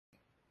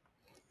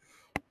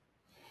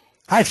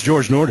Hi, it's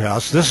George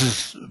Nordhaus. This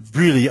is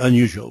really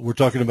unusual. We're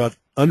talking about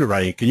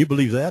underwriting. Can you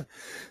believe that?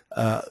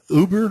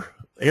 Uber,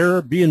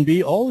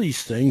 Airbnb, all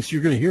these things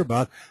you're going to hear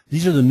about.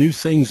 These are the new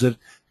things that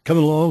come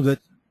along that,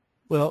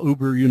 well,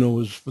 Uber,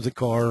 is for the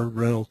car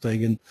rental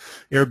thing, and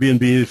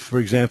Airbnb, for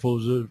example,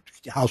 is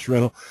a house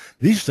rental.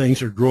 These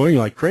things are growing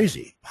like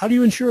crazy. How do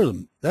you insure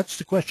them? That's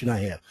the question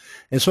I have.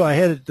 And so I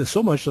had it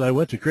so much that I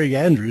went to Craig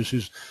Andrews,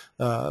 who's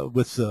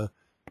with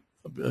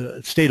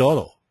State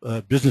Auto.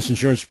 Business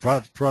insurance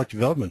product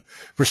development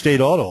for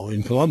State Auto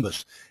in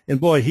Columbus. And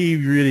boy, he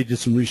really did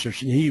some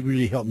research, and he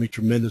really helped me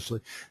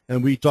tremendously.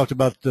 And we talked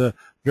about the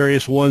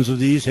various ones of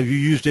these. Have you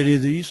used any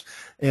of these?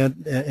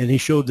 And he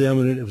showed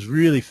them, and it was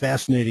really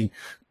fascinating.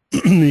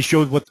 He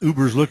showed what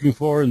Uber is looking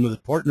for and the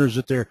partners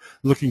that they're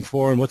looking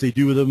for and what they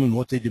do with them and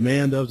what they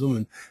demand of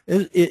them.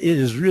 And it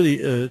is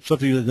really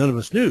something that none of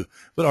us knew.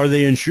 But are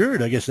they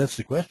insured? I guess that's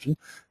the question.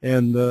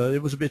 And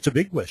it's a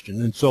big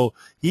question. And so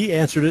he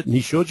answered it, and he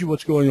showed you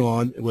what's going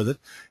on with it.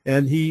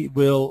 And he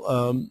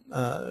will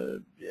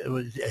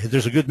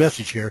there's a good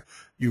message here.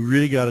 You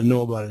really got to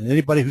know about it. And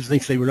anybody who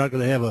thinks they were not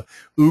going to have a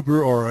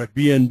Uber or a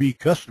BNB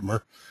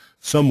customer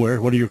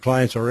somewhere, one of your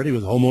clients already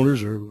with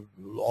homeowners or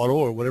auto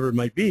or whatever it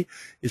might be,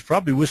 is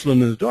probably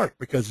whistling in the dark,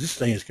 because this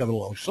thing is coming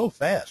along so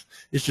fast.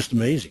 It's just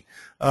amazing.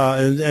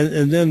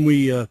 And then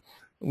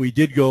we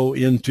did go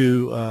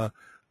into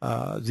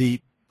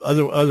the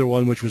other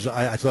one, which was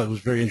I thought was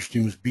very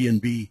interesting, was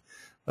B&B.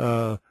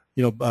 Well,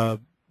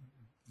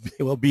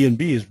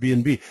 B&B is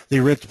B&B. They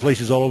rent to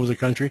places all over the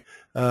country,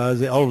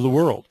 all over the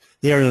world.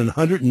 They are in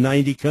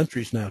 190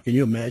 countries now. Can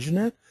you imagine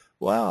that?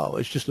 Wow,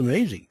 it's just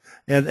amazing.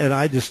 And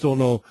I just don't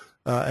know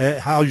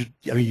how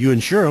you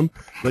insure them,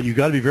 but you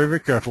got to be very, very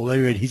careful. At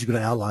any rate, he's going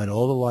to outline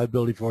all the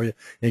liability for you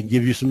and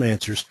give you some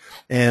answers.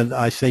 And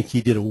I think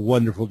he did a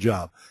wonderful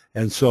job.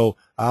 And so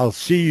I'll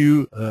see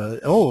you.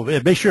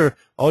 Make sure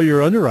all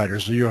your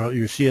underwriters, your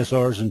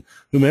CSRs and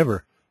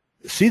whomever,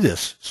 see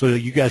this, so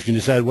that you guys can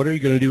decide what are you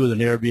going to do with an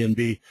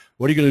Airbnb,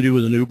 what are you going to do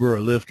with an Uber or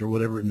Lyft or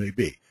whatever it may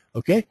be.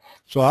 Okay?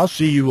 So I'll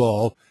see you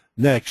all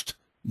next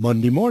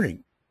Monday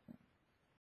morning.